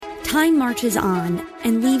Time marches on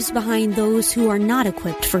and leaves behind those who are not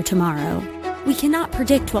equipped for tomorrow. We cannot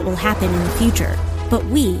predict what will happen in the future, but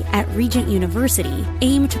we at Regent University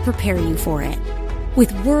aim to prepare you for it.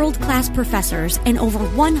 With world-class professors and over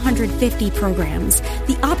 150 programs,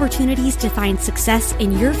 the opportunities to find success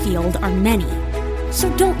in your field are many. So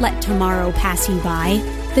don't let tomorrow pass you by.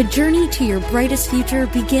 The journey to your brightest future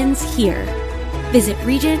begins here. Visit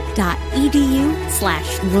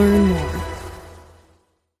regent.edu/learn more.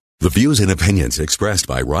 The views and opinions expressed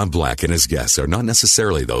by Rob Black and his guests are not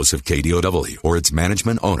necessarily those of KDOW or its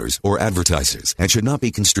management, owners, or advertisers and should not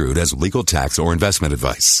be construed as legal, tax, or investment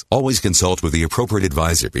advice. Always consult with the appropriate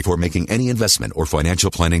advisor before making any investment or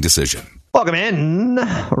financial planning decision. Welcome in.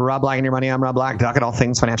 Rob Black and your money. I'm Rob Black, talking all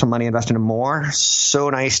things financial, money, investing, and more.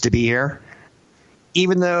 So nice to be here.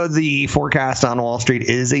 Even though the forecast on Wall Street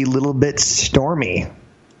is a little bit stormy. I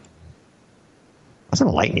was in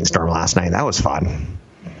a lightning storm last night. That was fun.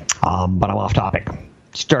 But I'm off topic.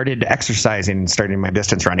 Started exercising, starting my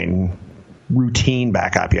distance running routine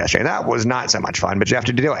back up yesterday. That was not so much fun, but you have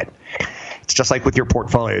to do it. It's just like with your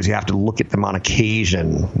portfolios. You have to look at them on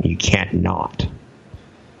occasion. You can't not.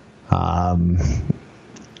 Got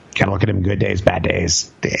to look at them good days, bad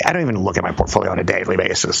days. I don't even look at my portfolio on a daily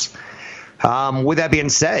basis. With that being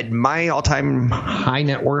said, my all-time high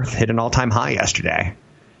net worth hit an all-time high yesterday.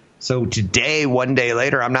 So today, one day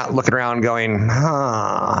later, I'm not looking around going,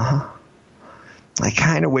 I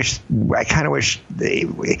kind of wish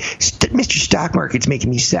Mr. Stock Market's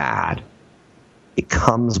making me sad. It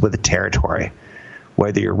comes with the territory.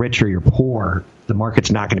 Whether you're rich or you're poor, the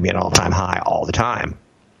market's not going to be at an all-time high all the time.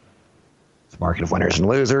 It's a market of winners and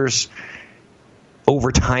losers.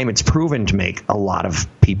 Over time, it's proven to make a lot of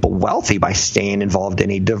people wealthy by staying involved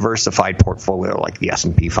in a diversified portfolio like the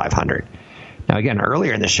S&P 500. Now, again,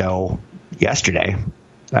 earlier in the show yesterday,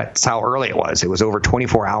 that's how early it was. It was over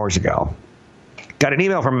 24 hours ago. Got an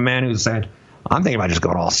email from a man who said, I'm thinking about just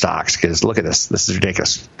going all stocks because look at this. This is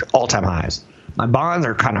ridiculous. All-time highs. My bonds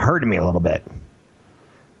are kind of hurting me a little bit.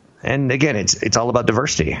 And again, it's all about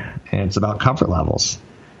diversity, and it's about comfort levels.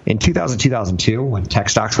 In 2002, when tech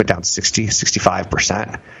stocks went down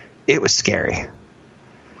 65%, it was scary.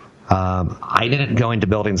 I didn't go into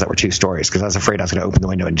buildings that were 2 stories because I was afraid I was going to open the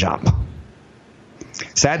window and jump.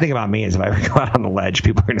 Sad thing about me is if I ever go out on the ledge,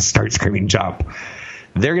 people are going to start screaming jump.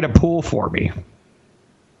 They're going to pull for me.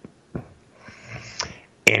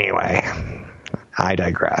 Anyway, I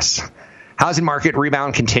digress. Housing market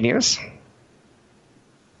rebound continues.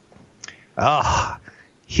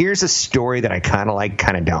 Here's a story that I kind of like,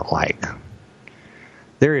 kind of don't like.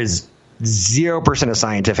 There is 0% of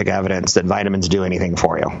scientific evidence that vitamins do anything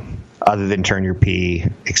for you other than turn your pee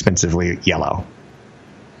expensively yellow.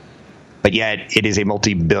 But yet it is a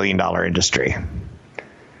multi-billion-dollar industry.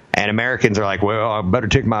 And Americans are like, well, I better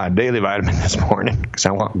take my daily vitamin this morning because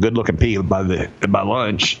I want good-looking pee by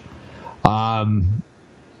lunch.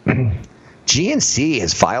 GNC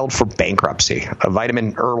has filed for bankruptcy, a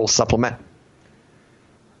vitamin herbal supplement.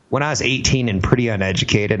 When I was 18 and pretty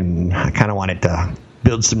uneducated and I kind of wanted to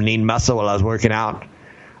build some lean muscle while I was working out,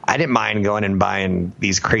 I didn't mind going and buying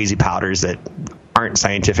these crazy powders that aren't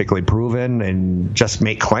scientifically proven and just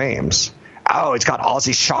make claims. Oh, it's got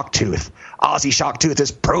Aussie Shock Tooth. Aussie Shock Tooth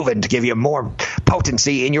is proven to give you more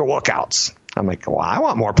potency in your workouts. I'm like, well, I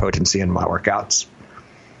want more potency in my workouts.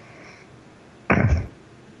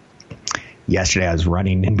 Yesterday, I was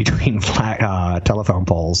running in between telephone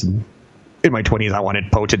poles. And in my 20s, I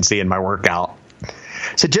wanted potency in my workout.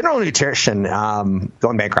 So General Nutrition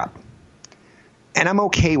going bankrupt. And I'm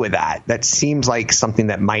okay with that. That seems like something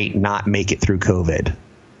that might not make it through COVID.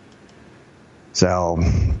 So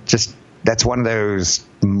that's one of those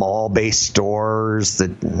mall-based stores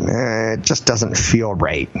that it just doesn't feel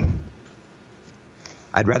right.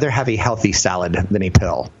 I'd rather have a healthy salad than a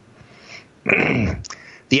pill. The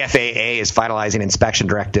FAA is finalizing inspection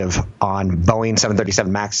directive on Boeing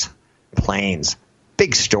 737 MAX planes.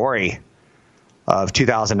 Big story of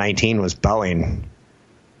 2019 was Boeing.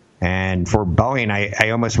 And for Boeing,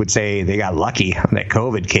 I almost would say they got lucky that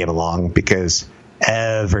COVID came along because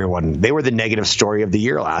they were the negative story of the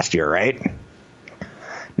year last year, right?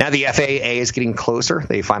 Now the FAA is getting closer.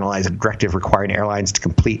 They finalized a directive requiring airlines to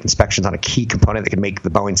complete inspections on a key component that can make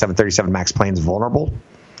the Boeing 737 MAX planes vulnerable.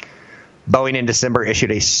 Boeing in December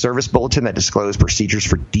issued a service bulletin that disclosed procedures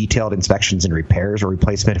for detailed inspections and repairs or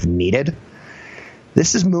replacement if needed.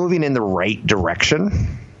 This is moving in the right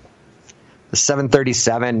direction. The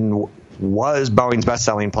 737 was Boeing's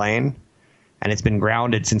best-selling plane, and it's been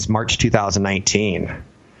grounded since March 2019.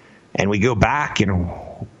 And we go back,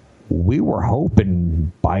 we were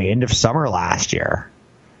hoping by end of summer last year.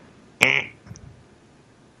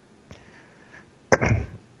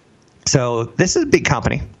 So this is a big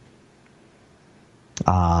company,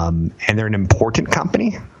 and they're an important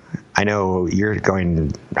company. I know you're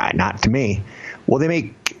going, not to me. Well, they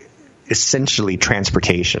make essentially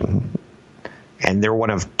transportation, and they're one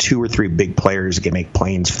of 2 or 3 big players that can make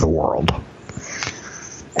planes for the world.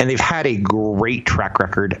 And they've had a great track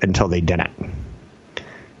record until they didn't.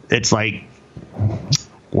 It's like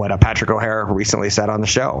what Patrick O'Hare recently said on the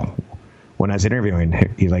show when I was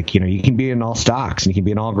interviewing. He's like, you can be in all stocks and you can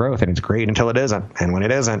be in all growth, and it's great until it isn't. And when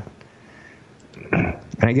it isn't, and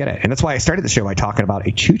I get it. And that's why I started the show by talking about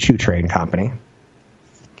a choo-choo train company,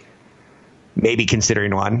 maybe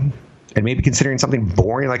considering one, and maybe considering something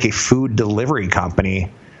boring like a food delivery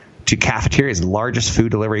company to cafeterias. The largest food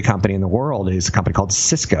delivery company in the world is a company called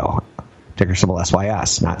Sysco, ticker symbol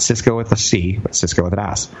SYS. Not Cisco with a C, but Sysco with an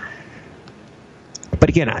S. But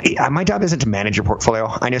again, my job isn't to manage your portfolio.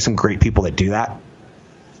 I know some great people that do that.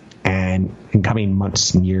 And in coming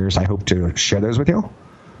months and years, I hope to share those with you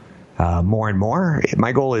more and more.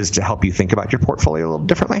 My goal is to help you think about your portfolio a little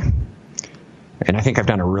differently. And I think I've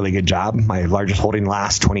done a really good job. My largest holding the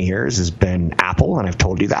last 20 years has been Apple, and I've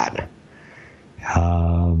told you that.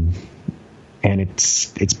 And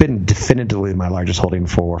it's been definitively my largest holding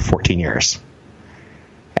for 14 years.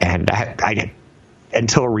 And I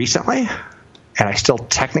until recently, and I still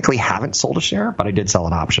technically haven't sold a share, but I did sell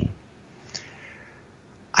an option.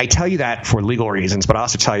 I tell you that for legal reasons, but I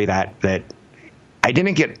also tell you that I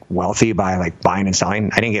didn't get wealthy by like buying and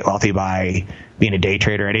selling. I didn't get wealthy by being a day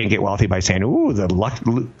trader. I didn't get wealthy by saying, "Ooh,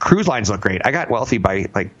 the cruise lines look great." I got wealthy by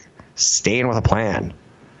like staying with a plan.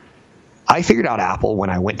 I figured out Apple when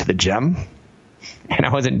I went to the gym, and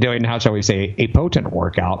I wasn't doing, how shall we say, a potent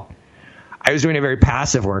workout. I was doing a very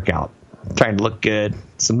passive workout, trying to look good.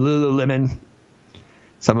 Some Lululemon,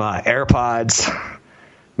 some AirPods,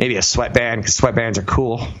 maybe a sweatband, because sweatbands are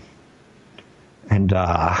cool. And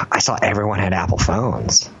I saw everyone had Apple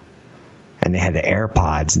phones, and they had the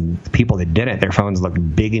AirPods, and the people that didn't, their phones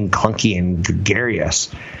looked big and clunky and gregarious.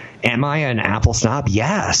 Am I an Apple snob?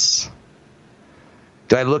 Yes.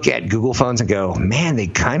 Do I look at Google phones and go, man, they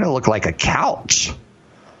kind of look like a couch?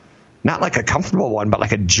 Not like a comfortable one, but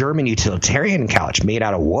like a German utilitarian couch made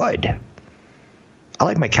out of wood. I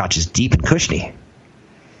like my couches deep and cushiony.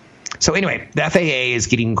 So anyway, the FAA is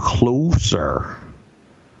getting closer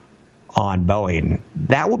on Boeing.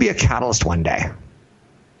 That will be a catalyst one day.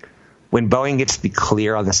 When Boeing gets to be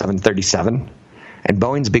clear on the 737, and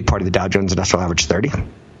Boeing's a big part of the Dow Jones Industrial Average 30.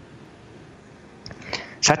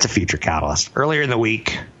 So that's a future catalyst. Earlier in the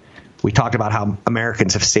week, we talked about how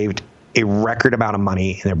Americans have saved a record amount of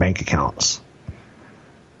money in their bank accounts.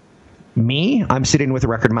 Me, I'm sitting with a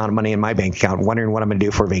record amount of money in my bank account, wondering what I'm going to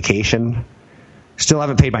do for vacation. Still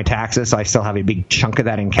haven't paid my taxes, so I still have a big chunk of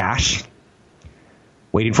that in cash,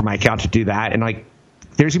 waiting for my account to do that. And like,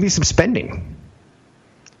 there's going to be some spending.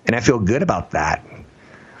 And I feel good about that.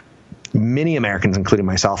 Many Americans, including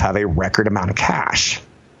myself, have a record amount of cash.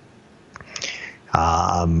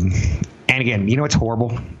 And again, you know what's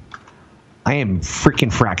horrible? I am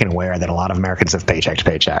freaking fracking aware that a lot of Americans live paycheck to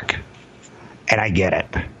paycheck. And I get it.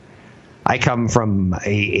 I come from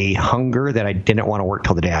a hunger that I didn't want to work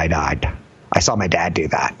till the day I died. I saw my dad do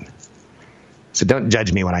that. So don't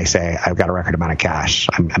judge me when I say I've got a record amount of cash.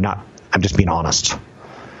 I'm just being honest.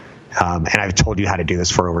 And I've told you how to do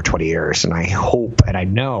this for over 20 years. And I hope, and I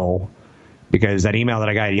know, because that email that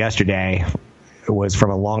I got yesterday was from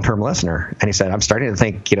a long-term listener. And he said, I'm starting to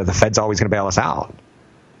think, the Fed's always going to bail us out.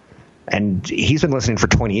 And he's been listening for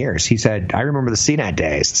 20 years. He said, I remember the CNET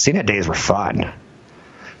days. The CNET days were fun.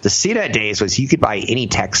 The CNET days was you could buy any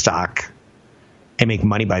tech stock and make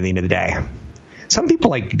money by the end of the day. Some people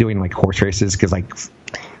like doing like horse races because like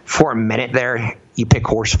for a minute there, you pick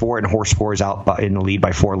horse 4 and horse 4 is out in the lead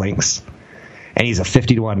by 4 lengths. And he's a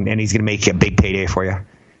 50-1 and he's going to make a big payday for you.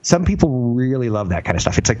 Some people really love that kind of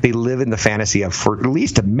stuff. It's like they live in the fantasy of, for at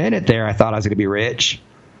least a minute there, I thought I was going to be rich.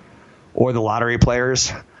 Or the lottery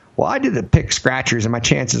players. Well, I did the pick scratchers and my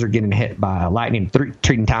chances are getting hit by lightning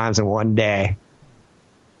 3 times in one day.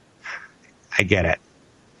 I get it.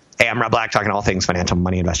 Hey, I'm Rob Black, talking all things financial,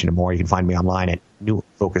 money, investing, and more. You can find me online at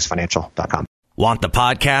newfocusfinancial.com. Want the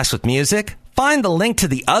podcast with music? Find the link to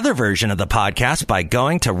the other version of the podcast by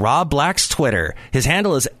going to Rob Black's Twitter. His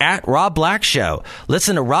handle is @RobBlackShow.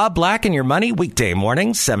 Listen to Rob Black and Your Money weekday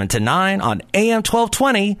mornings, 7 to 9 on AM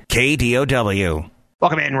 1220 KDOW.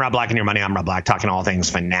 Welcome in, Rob Black and Your Money. I'm Rob Black, talking all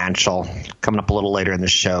things financial. Coming up a little later in the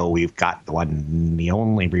show, we've got the one,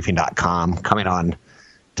 theonlybriefing.com coming on.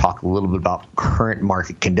 Talk a little bit about current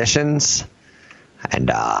market conditions and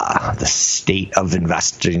the state of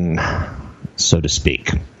investing, so to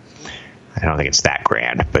speak. I don't think it's that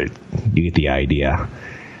grand, but you get the idea.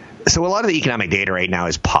 So a lot of the economic data right now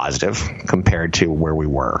is positive compared to where we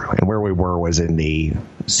were. And where we were was in the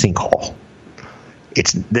sinkhole.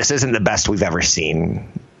 This isn't the best we've ever seen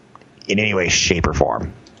in any way, shape, or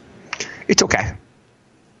form. It's okay.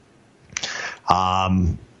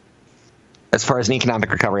 As far as an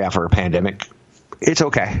economic recovery after a pandemic, it's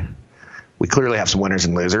okay. We clearly have some winners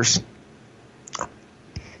and losers.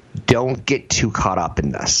 Don't get too caught up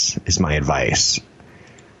in this, is my advice.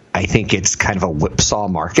 I think it's kind of a whipsaw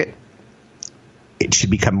market. It should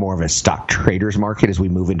become more of a stock traders market as we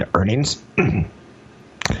move into earnings.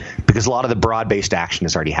 Because a lot of the broad-based action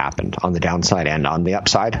has already happened on the downside and on the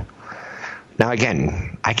upside. Now,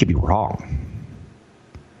 again, I could be wrong.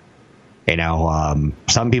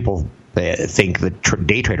 Some people think that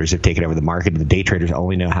day traders have taken over the market, and the day traders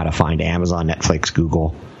only know how to find Amazon, Netflix,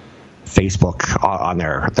 Google, Facebook on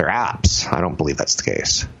their apps. I don't believe that's the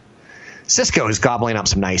case. Cisco is gobbling up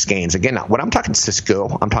some nice gains. Again, when I'm talking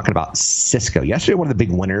Cisco, I'm talking about Cisco. Yesterday, one of the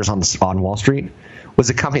big winners on Wall Street was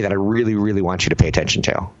a company that I really, really want you to pay attention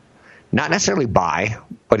to. Not necessarily buy,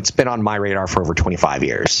 but it's been on my radar for over 25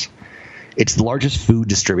 years. It's the largest food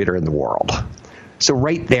distributor in the world. So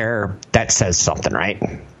right there, that says something,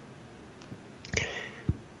 right?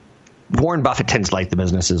 Warren Buffett tends to like the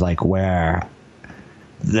businesses like where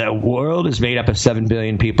the world is made up of 7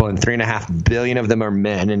 billion people and 3.5 billion of them are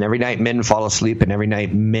men. And every night men fall asleep and every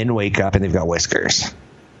night men wake up and they've got whiskers.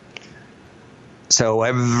 So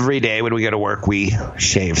every day when we go to work, we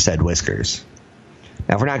shave said whiskers.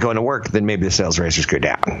 Now, if we're not going to work, then maybe the sales ratios go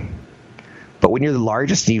down. But when you're the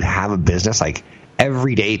largest and you have a business, like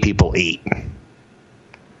every day people eat.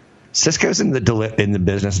 Cisco's in the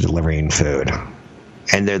business of delivering food,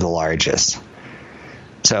 and they're the largest.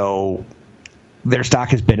 So their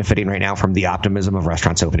stock is benefiting right now from the optimism of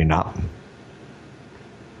restaurants opening up.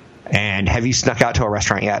 And have you snuck out to a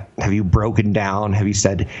restaurant yet? Have you broken down? Have you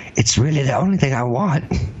said, it's really the only thing I want?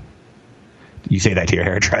 You say that to your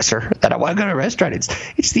hairdresser, that I want to go to a restaurant.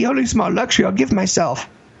 It's the only small luxury I'll give myself.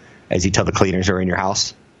 As you tell the cleaners who are in your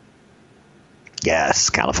house. Yes,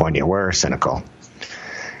 California, we're cynical.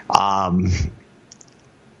 I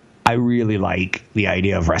really like the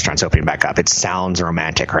idea of restaurants opening back up. It sounds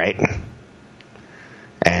romantic, right?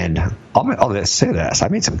 And I'll say this. I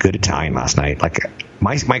made some good Italian last night. Like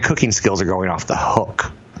my cooking skills are going off the hook.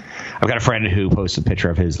 I've got a friend who posts a picture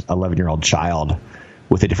of his 11-year-old child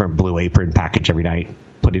with a different Blue Apron package every night,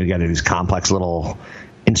 putting together these complex little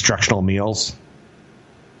instructional meals.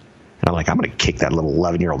 And I'm like, I'm going to kick that little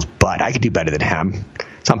 11-year-old's butt. I could do better than him.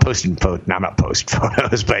 So I'm posting I'm not posting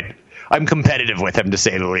photos, but I'm competitive with him, to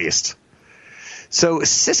say the least. So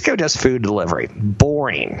Cisco does food delivery.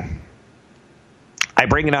 Boring. I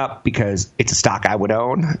bring it up because it's a stock I would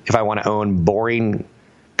own if I want to own boring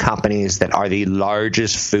companies that are the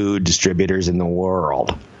largest food distributors in the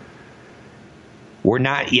world. We're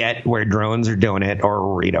not yet where drones are doing it,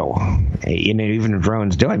 or even if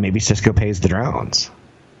drones do it, maybe Cisco pays the drones.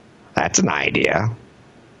 That's an idea.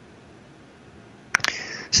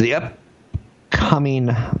 So the upcoming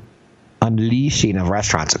unleashing of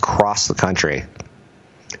restaurants across the country,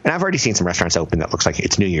 and I've already seen some restaurants open that looks like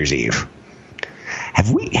it's New Year's Eve.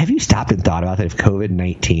 Have you stopped and thought about that if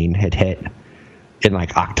COVID-19 had hit in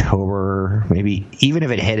like October, maybe even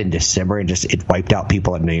if it hit in December and just it wiped out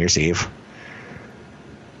people at New Year's Eve?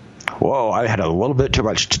 Whoa, I had a little bit too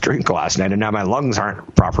much to drink last night and now my lungs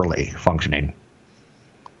aren't properly functioning.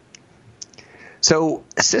 So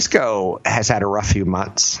Cisco has had a rough few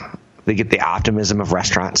months. They get the optimism of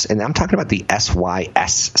restaurants, and I'm talking about the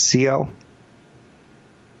SYSCO.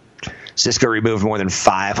 Cisco removed more than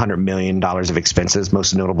 $500 million of expenses,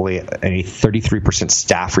 most notably a 33%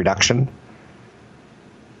 staff reduction.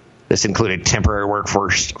 This included temporary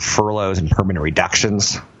workforce furloughs and permanent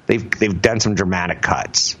reductions. They've done some dramatic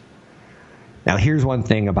cuts. Now, here's one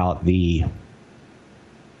thing about the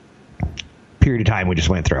period of time we just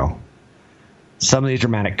went through. Some of these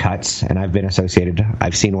dramatic cuts, and I've been associated,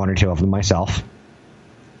 I've seen one or two of them myself.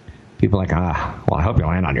 People are like, well, I hope you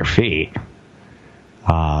land on your feet.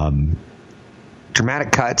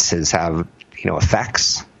 Dramatic cuts have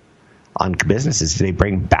effects on businesses. Do they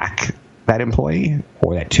bring back that employee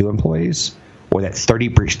or that two employees or that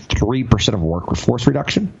 33% of workforce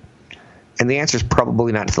reduction? And the answer is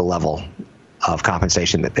probably not to the level of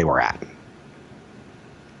compensation that they were at.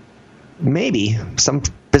 Maybe some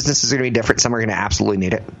businesses are going to be different. Some are going to absolutely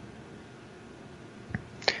need it.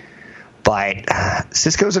 But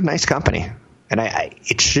Cisco's a nice company, and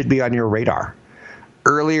it should be on your radar.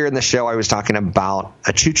 Earlier in the show, I was talking about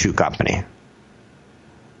a choo-choo company,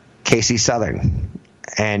 KC Southern,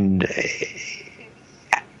 and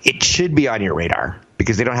it should be on your radar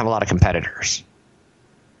because they don't have a lot of competitors.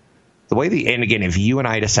 The way and again, if you and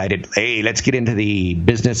I decided, hey, let's get into the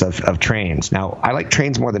business of trains. Now, I like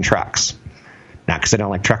trains more than trucks. Not because I don't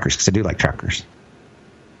like truckers, because I do like truckers.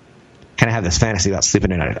 Kind of have this fantasy about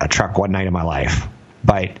sleeping in a truck one night in my life.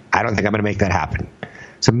 But I don't think I'm going to make that happen.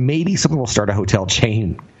 So maybe someone will start a hotel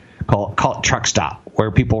chain, call it Truck Stop,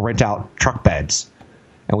 where people rent out truck beds.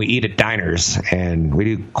 And we eat at diners, and we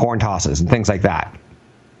do corn tosses and things like that.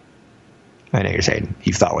 I know you're saying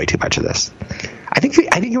you've thought way too much of this. I think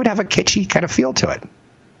it would have a kitschy kind of feel to it.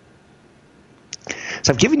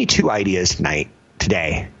 So I've given you 2 ideas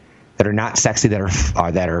today, that are not sexy, that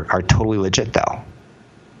are totally legit though.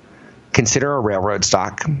 Consider a railroad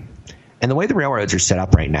stock, and the way the railroads are set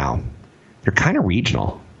up right now, they're kind of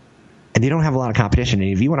regional, and they don't have a lot of competition.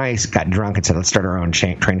 And if you and I got drunk and said, let's start our own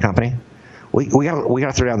train company, we got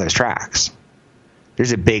to throw down those tracks.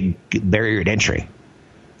 There's a big barrier to entry,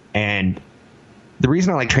 and the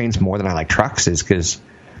reason I like trains more than I like trucks is because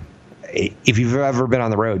if you've ever been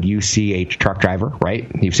on the road, you see a truck driver, right?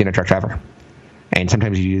 You've seen a truck driver. And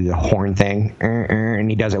sometimes you do the horn thing, and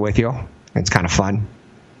he does it with you. It's kind of fun.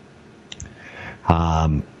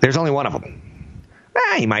 There's only one of them.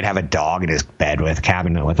 He might have a dog in his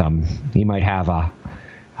cabinet with him. He might have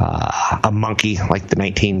a monkey, like the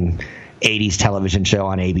 1980s television show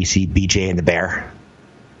on ABC, BJ and the Bear,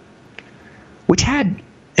 which had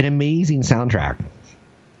an amazing soundtrack.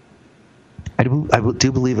 I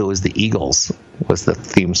do believe it was the Eagles was the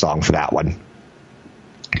theme song for that one.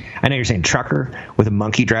 I know you're saying trucker with a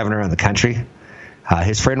monkey driving around the country.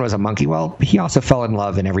 His friend was a monkey. Well, he also fell in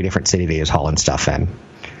love in every different city that he was hauling stuff in.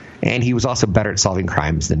 And he was also better at solving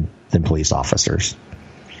crimes than police officers.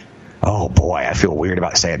 Oh, boy, I feel weird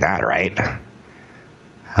about saying that, right?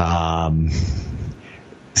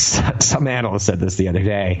 Some analyst said this the other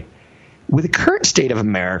day. With the current state of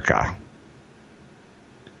America,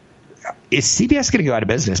 is CBS going to go out of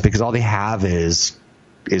business because all they have is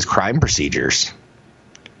crime procedures?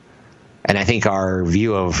 And I think our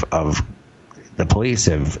view of the police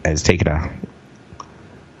has taken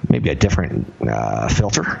maybe a different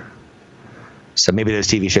filter. So maybe those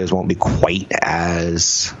TV shows won't be quite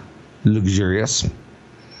as luxurious,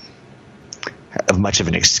 of much of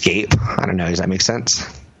an escape. I don't know. Does that make sense?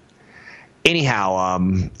 Anyhow,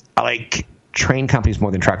 I like train companies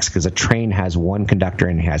more than trucks because a train has one conductor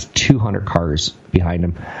and has 200 cars behind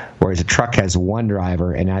him, whereas a truck has one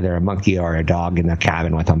driver and either a monkey or a dog in the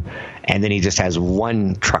cabin with him, and then he just has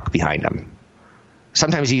one truck behind him.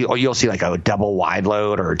 Sometimes you'll see like a double wide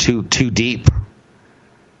load or two deep.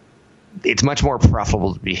 It's much more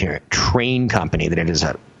profitable to be here at a train company than it is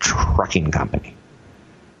a trucking company.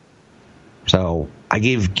 So I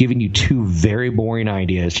given you 2 very boring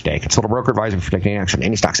ideas today. Consult a broker advisor for taking action on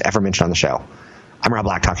any stocks ever mentioned on the show. I'm Rob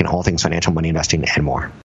Black, talking all things financial, money, investing, and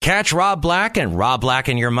more. Catch Rob Black and Rob Black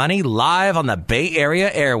and Your Money live on the Bay Area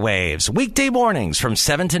airwaves, weekday mornings from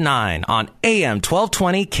 7 to 9 on AM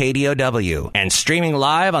 1220 KDOW and streaming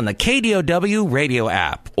live on the KDOW radio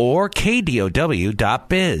app or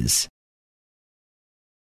KDOW.biz.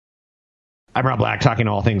 I'm Rob Black, talking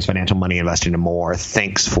all things financial, money, investing, and more.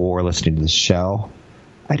 Thanks for listening to the show.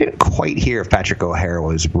 I didn't quite hear if Patrick O'Hare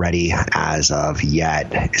was ready as of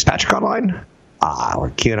yet. Is Patrick online? We're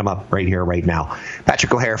queuing him up right here, right now.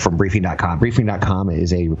 Patrick O'Hare from Briefing.com. Briefing.com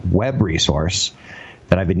is a web resource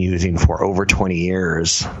that I've been using for over 20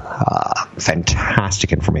 years.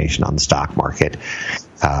 Fantastic information on the stock market.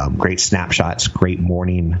 Great snapshots, great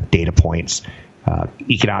morning data points.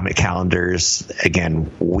 Economic calendars.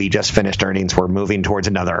 Again, we just finished earnings. We're moving towards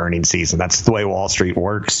another earnings season. That's the way Wall Street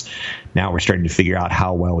works. Now we're starting to figure out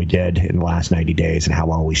how well we did in the last 90 days and how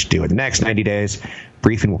well we should do in the next 90 days.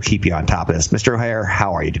 Briefing will keep you on top of this. Mr. O'Hare,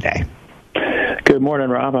 how are you today? Good morning,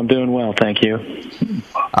 Rob. I'm doing well, thank you.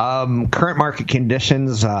 Current market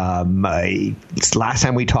conditions. Last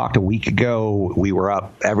time we talked a week ago, we were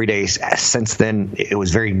up every day. Since then, it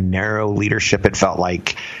was very narrow leadership. It felt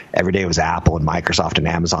like every day was Apple and Microsoft and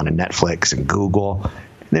Amazon and Netflix and Google.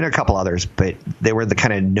 And then a couple others, but they were the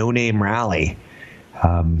kind of no-name rally.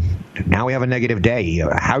 Now we have a negative day.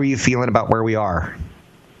 How are you feeling about where we are?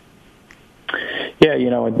 Yeah, it's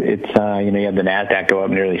you have the Nasdaq go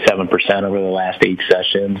up nearly 7% over the last 8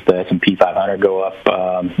 sessions. The S&P 500 go up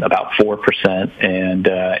about 4%, and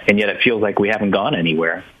yet it feels like we haven't gone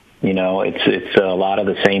anywhere. It's a lot of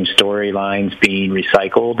the same storylines being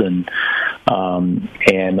recycled, and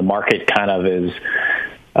the market kind of is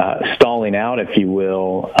stalling out, if you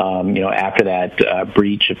will. After that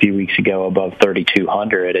breach a few weeks ago above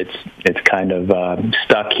 3,200, it's kind of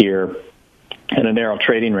stuck here in a narrow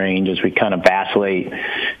trading range as we kind of vacillate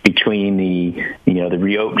between the the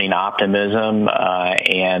reopening optimism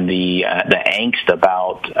and the angst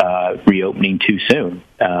about reopening too soon,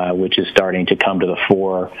 which is starting to come to the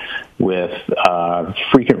fore with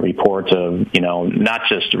frequent reports of, not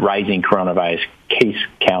just rising coronavirus case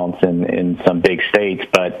counts in some big states,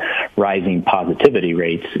 but rising positivity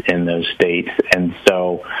rates in those states. And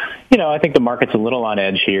so, I think the market's a little on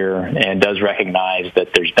edge here and does recognize that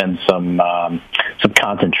there's been some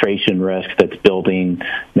concentration risk that's building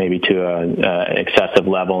maybe to a excessive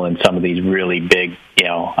level in some of these really big,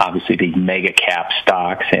 obviously these mega cap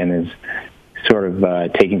stocks, and is sort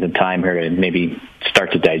of taking some time here to maybe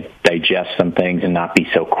start to digest some things and not be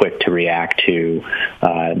so quick to react to,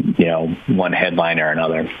 one headline or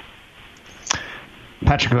another.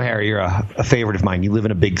 Patrick O'Hara, you're a favorite of mine. You live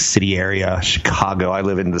in a big city area, Chicago. I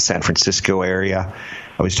live in the San Francisco area.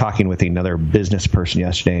 I was talking with another business person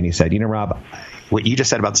yesterday, and he said, Rob, what you just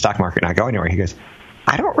said about the stock market not going anywhere, he goes,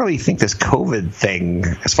 I don't really think this COVID thing,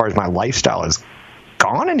 as far as my lifestyle, has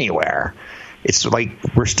gone anywhere. It's like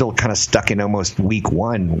we're still kind of stuck in almost week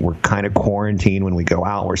one. We're kind of quarantined when we go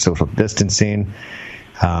out. We're social distancing.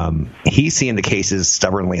 He's seeing the cases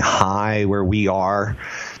stubbornly high where we are.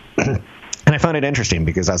 And I found it interesting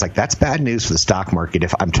because I was like, that's bad news for the stock market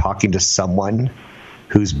if I'm talking to someone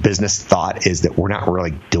whose business thought is that we're not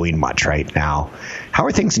really doing much right now. How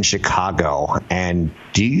are things in Chicago? And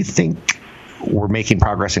do you think we're making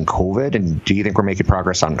progress in COVID? And do you think we're making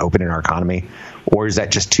progress on opening our economy? Or is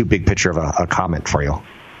that just too big picture of a comment for you?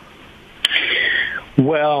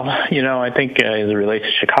 Well, I think as it relates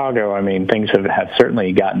to Chicago, things have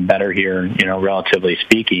certainly gotten better here, relatively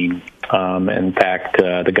speaking. In fact,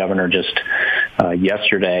 the governor just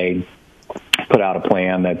yesterday put out a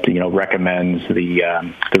plan that recommends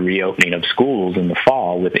the reopening of schools in the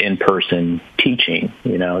fall with in-person teaching.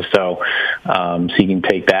 So you can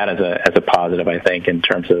take that as a positive, I think, in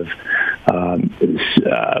terms of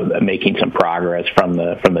making some progress from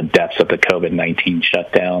the depths of the COVID-19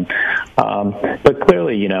 shutdown. But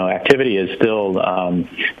clearly, activity is still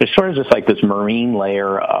there's sort of just like this marine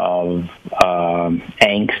layer of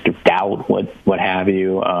angst or doubt, what have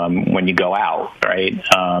you, when you go out, right?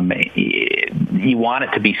 You want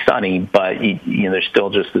it to be sunny, but there's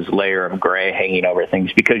still just this layer of gray hanging over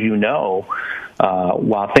things because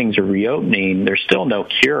while things are reopening, there's still no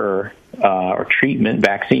cure or treatment,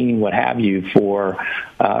 vaccine, what have you, for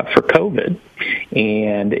COVID,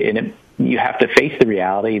 and you have to face the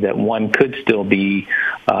reality that one could still be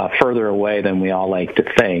further away than we all like to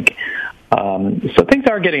think. So things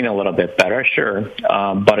are getting a little bit better, sure,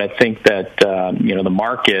 but I think that the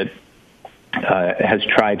market has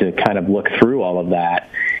tried to kind of look through all of that.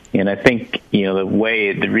 And I think,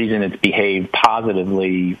 the reason it's behaved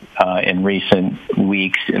positively in recent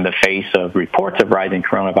weeks in the face of reports of rising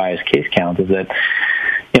coronavirus case counts is that,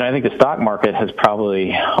 I think the stock market has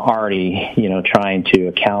probably already, trying to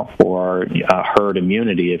account for herd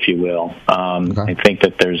immunity, if you will. Okay. I think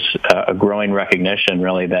that there's a growing recognition,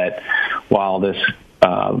 really, that while this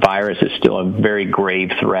virus is still a very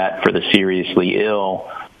grave threat for the seriously ill,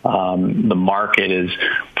 the market is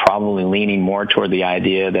probably leaning more toward the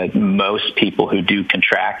idea that most people who do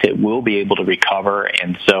contract it will be able to recover,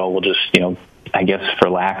 and so we'll just, I guess for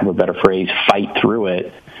lack of a better phrase, fight through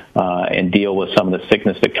it and deal with some of the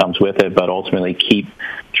sickness that comes with it, but ultimately keep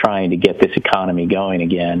trying to get this economy going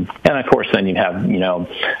again. And of course, then you have,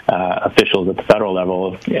 officials at the federal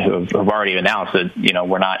level who have already announced that,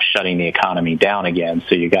 we're not shutting the economy down again.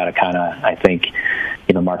 So you got to kind of, I think,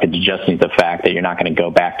 markets adjusting to the fact that you're not going to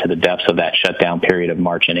go back to the depths of that shutdown period of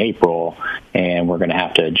March and April, and we're going to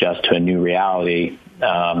have to adjust to a new reality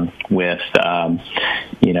with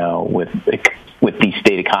these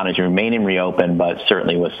state economies remaining reopened, but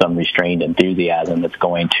certainly with some restrained enthusiasm that's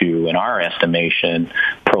going to, in our estimation,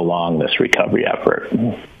 prolong this recovery effort.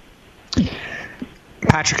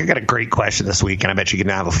 Patrick, I got a great question this week, and I bet you can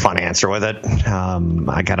have a fun answer with it.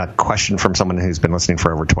 I got a question from someone who's been listening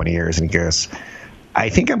for over 20 years, and he goes, I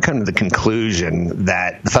think I'm coming to the conclusion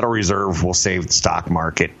that the Federal Reserve will save the stock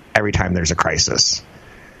market every time there's a crisis.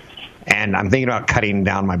 And I'm thinking about cutting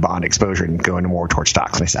down my bond exposure and going more towards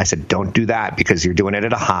stocks. And I said, don't do that because you're doing it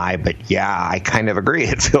at a high. But yeah, I kind of agree.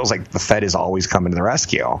 It feels like the Fed is always coming to the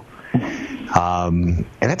rescue. And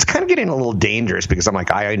that's kind of getting a little dangerous because I'm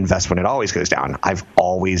like, I invest when it always goes down. I've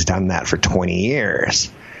always done that for 20 years.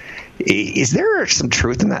 Is there some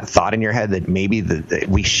truth in that thought in your head that maybe that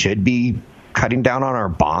we should be cutting down on our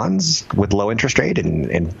bonds with low interest rate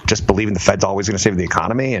and just believing the Fed's always going to save the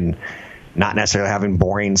economy and not necessarily having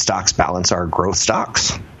boring stocks balance our growth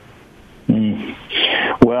stocks?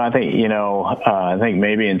 Well, Well, I think, I think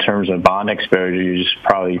maybe in terms of bond exposure, you just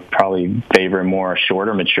probably favor more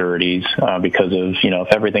shorter maturities because of,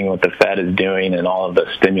 if everything what the Fed is doing and all of the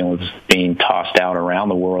stimulus being tossed out around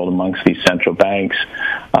the world amongst these central banks,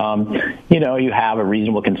 you have a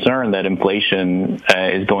reasonable concern that inflation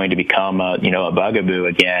is going to become a bugaboo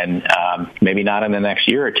again, maybe not in the next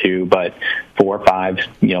year or two, but 4 or 5,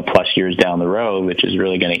 plus years down the road, which is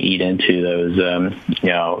really going to eat into those,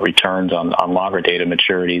 returns on longer dated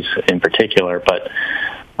maturities in particular. But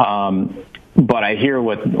I hear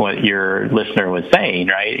what your listener was saying,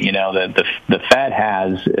 right? That the Fed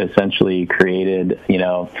has essentially created,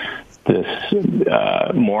 this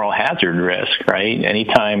moral hazard risk, right?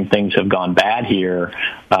 Anytime things have gone bad here,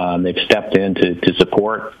 they've stepped in to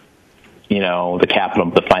support,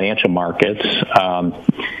 the financial markets.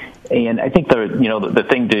 And I think the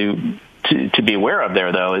thing to be aware of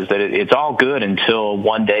there, though, is that it's all good until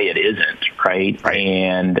one day it isn't, right?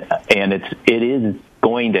 And it is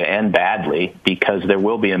going to end badly because there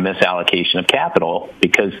will be a misallocation of capital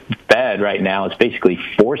because the Fed right now is basically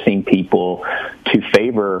forcing people to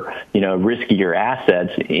favor, riskier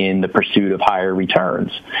assets in the pursuit of higher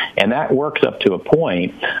returns. And that works up to a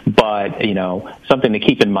point. But, something to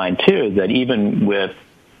keep in mind, too, is that even with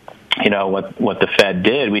what the Fed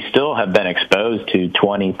did, we still have been exposed to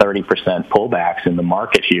 20, 30% pullbacks in the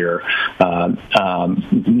market here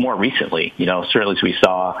more recently. Certainly as we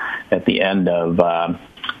saw at the end of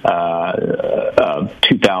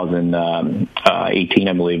 2018,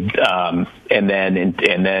 I believe, and then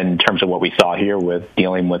in terms of what we saw here with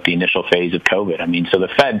dealing with the initial phase of COVID. I mean, so the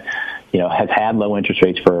Fed, has had low interest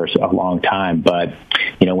rates for a long time, but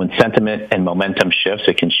when sentiment and momentum shifts,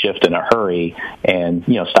 it can shift in a hurry, and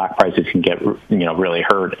stock prices can get really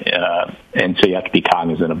hurt, and so you have to be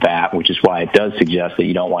cognizant of that, which is why it does suggest that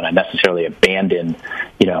you don't want to necessarily abandon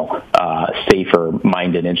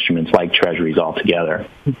safer-minded instruments like Treasuries altogether.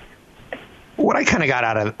 What I kind of got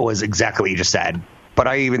out of it was exactly what you just said, but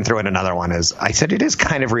I even threw in another one. Is I said it is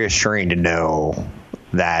kind of reassuring to know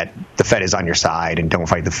that the Fed is on your side and don't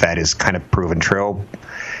fight the Fed is kind of proven true,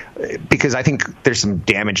 because I think there's some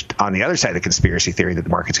damage on the other side of the conspiracy theory that the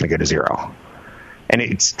market's going to go to zero.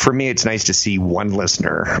 And for me, it's nice to see one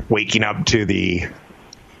listener waking up to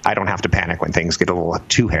I don't have to panic when things get a little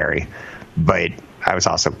too hairy. But I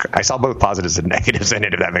saw both positives and negatives in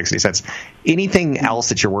it, if that makes any sense. Anything else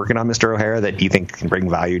that you're working on, Mr. O'Hara, that you think can bring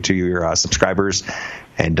value to your subscribers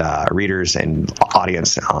and readers and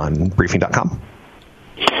audience on briefing.com?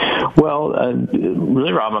 Well,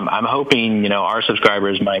 really, Rob, I'm hoping, our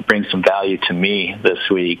subscribers might bring some value to me this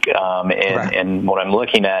week. And what I'm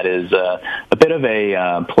looking at is a bit of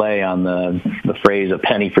a play on the phrase "a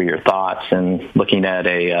penny for your thoughts," and looking at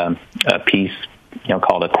a piece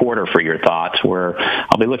called "A Quarter for Your Thoughts," where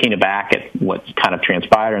I'll be looking back at what kind of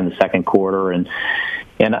transpired in the second quarter, and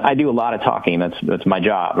I do a lot of talking. That's my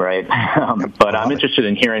job, right? But I'm interested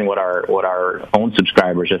in hearing what our own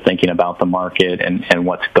subscribers are thinking about the market and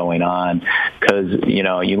what's going on, because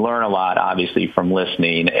you learn a lot, obviously, from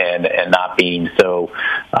listening and not being so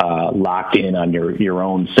locked in on your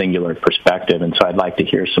own singular perspective. And so I'd like to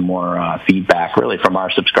hear some more feedback, really, from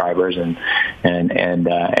our subscribers and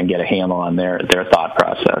get a handle on their thought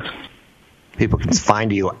process. People can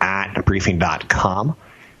find you at briefing.com.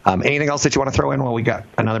 Anything else that you want to throw in while we got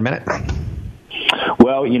another minute?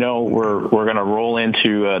 Well, we're going to roll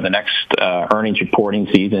into the next earnings reporting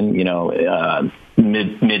season,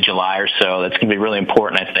 mid-July or so. That's going to be really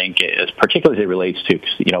important, I think, particularly as it relates to,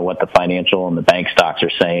 what the financial and the bank stocks are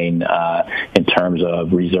saying in terms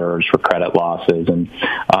of reserves for credit losses. And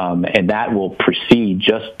that will proceed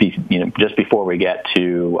just before we get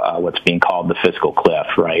to what's being called the fiscal cliff,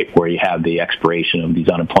 right, where you have the expiration of these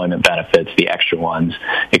unemployment benefits, the extra ones,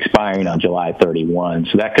 expiring on July 31.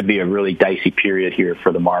 So that could be a really dicey period here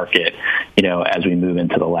for the market, as we move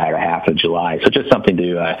into the latter half of July. So just something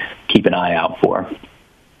to keep an eye out for.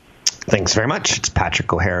 Thanks very much. It's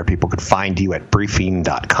Patrick O'Hara. People can find you at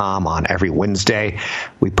briefing.com on every Wednesday.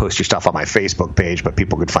 We post your stuff on my Facebook page, but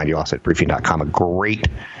people could find you also at briefing.com, a great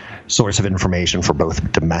source of information for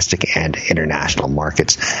both domestic and international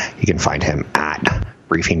markets. You can find him at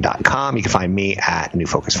briefing.com. You can find me at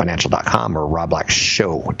newfocusfinancial.com or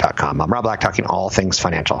robblackshow.com. I'm Rob Black, talking all things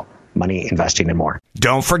financial, money, investing, and more.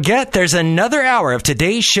 Don't forget, there's another hour of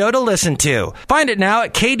today's show to listen to. Find it now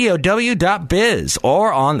at KDOW.biz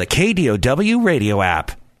or on the KDOW radio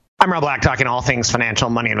app. I'm Rob Black, talking all things financial,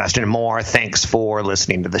 money, investing, and more. Thanks for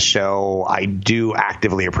listening to the show. I do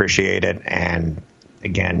actively appreciate it. And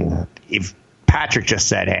again, if Patrick just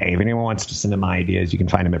said, hey, if anyone wants to send him ideas, you can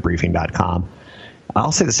find him at briefing.com.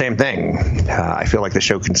 I'll say the same thing. I feel like the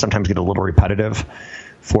show can sometimes get a little repetitive.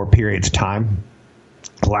 for periods of time.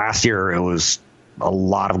 Last year, it was a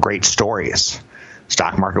lot of great stories.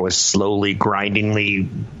 Stock market was slowly, begrudgingly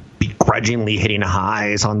hitting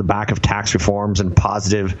highs on the back of tax reforms and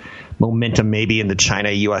positive momentum maybe in the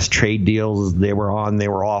China-U.S. trade deals. They were on, they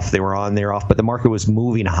were off, they were on, they were off, but the market was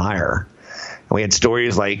moving higher. And we had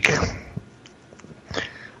stories like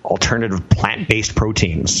alternative plant-based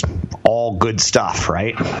proteins, all good stuff,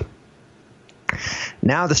 right?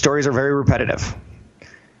 Now the stories are very repetitive.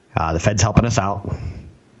 The Fed's helping us out.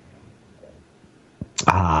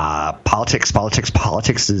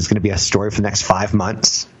 Politics is going to be a story for the next 5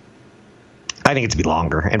 months. I think it's going to be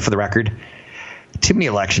longer. And for the record, too many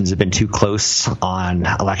elections have been too close on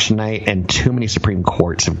election night, and too many Supreme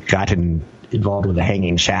Courts have gotten involved with the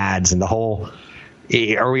hanging chads and the whole,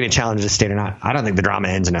 are we going to challenge this state or not? I don't think the drama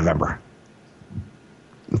ends in November.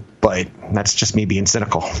 But that's just me being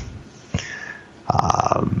cynical.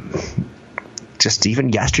 Just even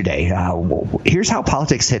yesterday, here's how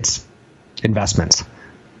politics hits investments.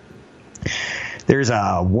 There's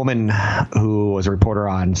a woman who was a reporter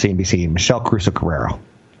on CNBC, Michelle Crusoe Carrero.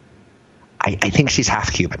 I think she's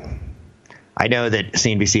half Cuban. I know that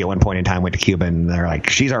CNBC at one point in time went to Cuba, and they're like,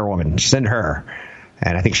 she's our woman, send her.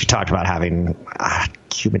 And I think she talked about having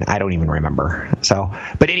Cuban, I don't even remember. So,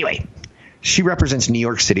 but anyway, she represents New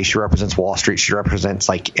York City. She represents Wall Street. She represents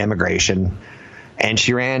like immigration. And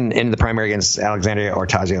she ran in the primary against Alexandria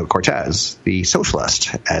Ocasio-Cortez, the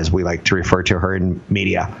socialist, as we like to refer to her in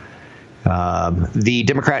media. The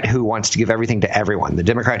Democrat who wants to give everything to everyone. The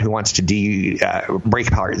Democrat who wants to break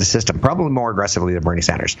apart the system, probably more aggressively than Bernie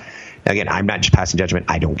Sanders. Now, again, I'm not just passing judgment.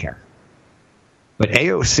 I don't care. But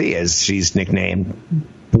AOC, as she's nicknamed,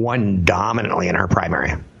 won dominantly in her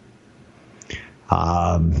primary.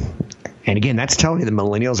 And again, that's telling you the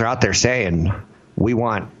millennials are out there saying,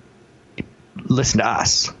 listen to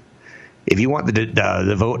us. If you want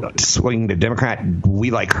the vote to swing to Democrat,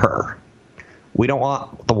 we like her. We don't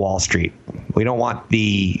want the Wall Street. We don't want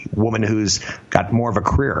the woman who's got more of a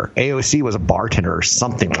career. AOC was a bartender or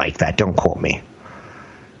something like that. Don't quote me.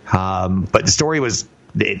 But the story was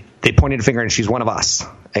they pointed a finger and she's one of us,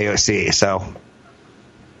 AOC. So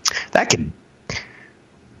that could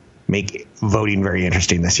make voting very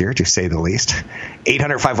interesting this year, to say the least.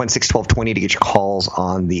 800-516-1220 to get your calls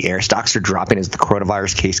on the air. Stocks are dropping as the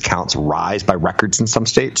coronavirus case counts rise by records in some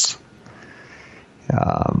states.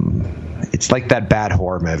 It's like that bad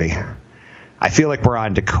horror movie. I feel like we're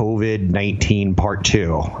on to COVID-19 Part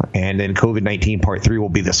 2, and then COVID-19 Part 3 will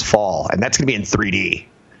be this fall, and that's going to be in 3D,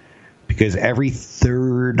 because every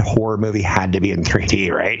third horror movie had to be in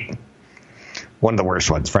 3D, right? One of the worst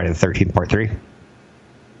ones, Friday the 13th Part 3,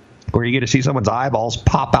 where you get to see someone's eyeballs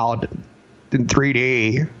pop out in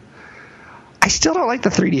 3D. I still don't like the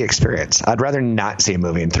 3D experience. I'd rather not see a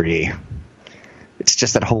movie in 3D. It's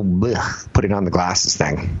just that whole putting on the glasses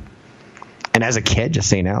thing. And as a kid, just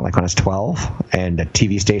so you know, like when I was 12 and a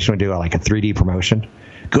TV station would do like a 3D promotion,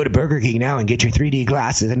 go to Burger King now and get your 3D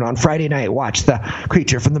glasses, and on Friday night watch The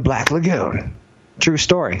Creature from the Black Lagoon. True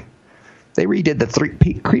story. They redid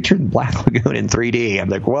the Creature in the Black Lagoon in 3D. I'm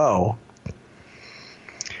like, whoa.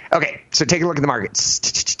 Okay, so take a look at the markets.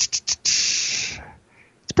 It's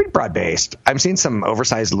pretty broad-based. I'm seeing some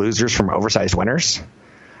oversized losers from oversized winners.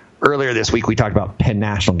 Earlier this week, we talked about Penn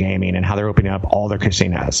National Gaming and how they're opening up all their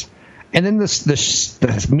casinos. And then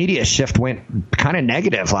the media shift went kind of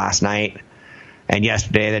negative last night and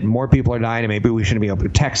yesterday that more people are dying and maybe we shouldn't be open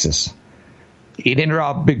to Texas. He didn't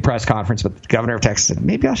draw a big press conference, but the governor of Texas said,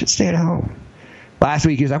 maybe I should stay at home. Last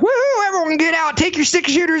week, he was like, woo, everyone get out. Take your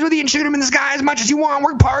 6-shooters with you and shoot them in the sky as much as you want.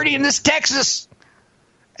 We're partying in this Texas.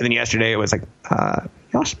 And then yesterday, it was like,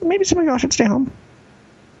 maybe some of y'all should stay home.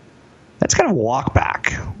 That's kind of a walk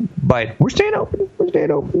back. But we're staying open.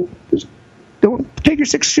 Just don't take your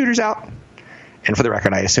 6-shooters out. And for the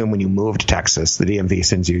record, I assume when you move to Texas, the DMV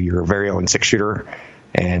sends you your very own 6-shooter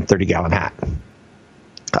and 30-gallon hat.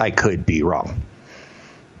 I could be wrong.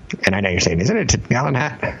 And I know you're saying, isn't it a 10-gallon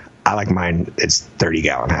hat? I like mine. It's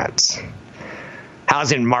 30-gallon hats.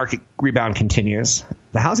 Housing market rebound continues.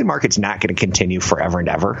 The housing market's not going to continue forever and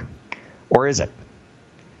ever. Or is it?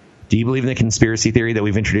 Do you believe in the conspiracy theory that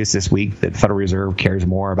we've introduced this week that the Federal Reserve cares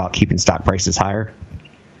more about keeping stock prices higher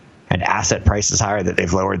and asset prices higher, that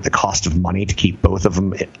they've lowered the cost of money to keep both of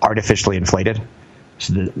them artificially inflated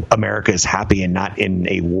so that America is happy and not in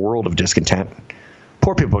a world of discontent?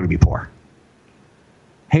 Poor people are going to be poor.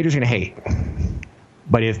 Haters are going to hate.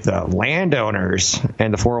 But if the landowners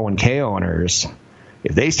and the 401k owners,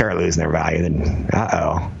 if they start losing their value, then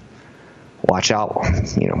watch out,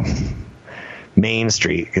 Main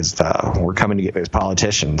Street, because we're coming to get those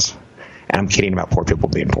politicians. And I'm kidding about poor people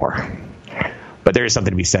being poor. But But there is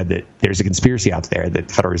something to be said that there's a conspiracy out there that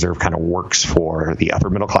the Federal Reserve kind of works for the upper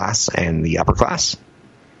middle class and the upper class.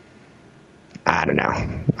 I don't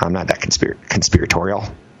know. I'm not that conspiratorial.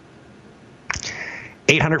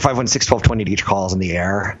 800-516-1220 to get your calls in the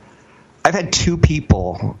air. I've had 2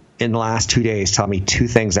 people in the last 2 days tell me 2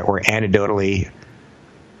 things that were anecdotally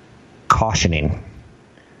cautioning.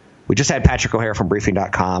 We just had Patrick O'Hare from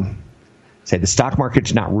Briefing.com say the stock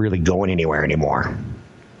market's not really going anywhere anymore.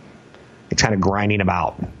 It's kind of grinding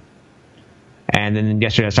about. And then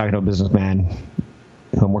yesterday I was talking to a businessman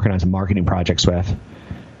who I'm working on some marketing projects with,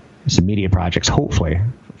 some media projects, hopefully,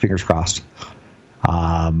 fingers crossed.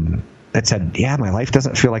 That said, yeah, my life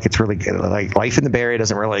doesn't feel like it's really good. Like life in the Bay Area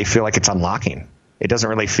doesn't really feel like it's unlocking. It doesn't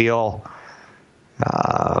really feel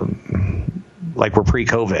like we're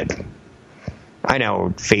pre-COVID. I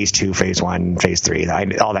know phase 2, phase 1, phase 3,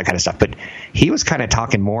 all that kind of stuff. But he was kind of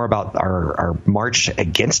talking more about our march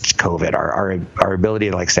against COVID, our ability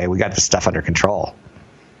to say, we got this stuff under control.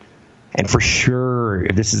 And for sure,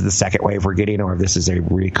 if this is the second wave we're getting, or if this is a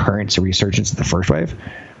resurgence of the first wave,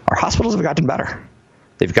 our hospitals have gotten better.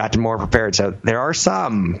 They've gotten more prepared. So there are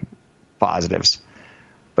some positives.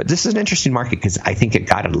 But this is an interesting market because I think it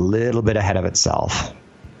got a little bit ahead of itself,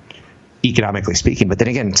 economically speaking. But then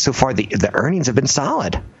again, so far the earnings have been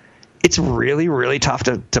solid. It's really, really tough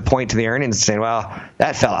to point to the earnings and say, well,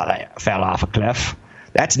 that fell off a cliff.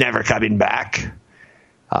 That's never coming back.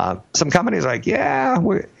 Some companies are like, yeah,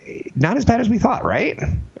 we're not as bad as we thought, right?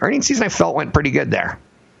 Earnings season I felt went pretty good there.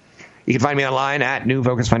 You can find me online at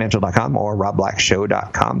newfocusfinancial.com or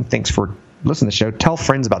robblackshow.com. Thanks for listening to the show. Tell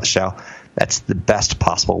friends about the show. That's the best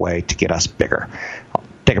possible way to get us bigger. I'll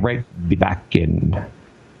take a break. Be back when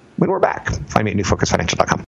we're back. Find me at newfocusfinancial.com.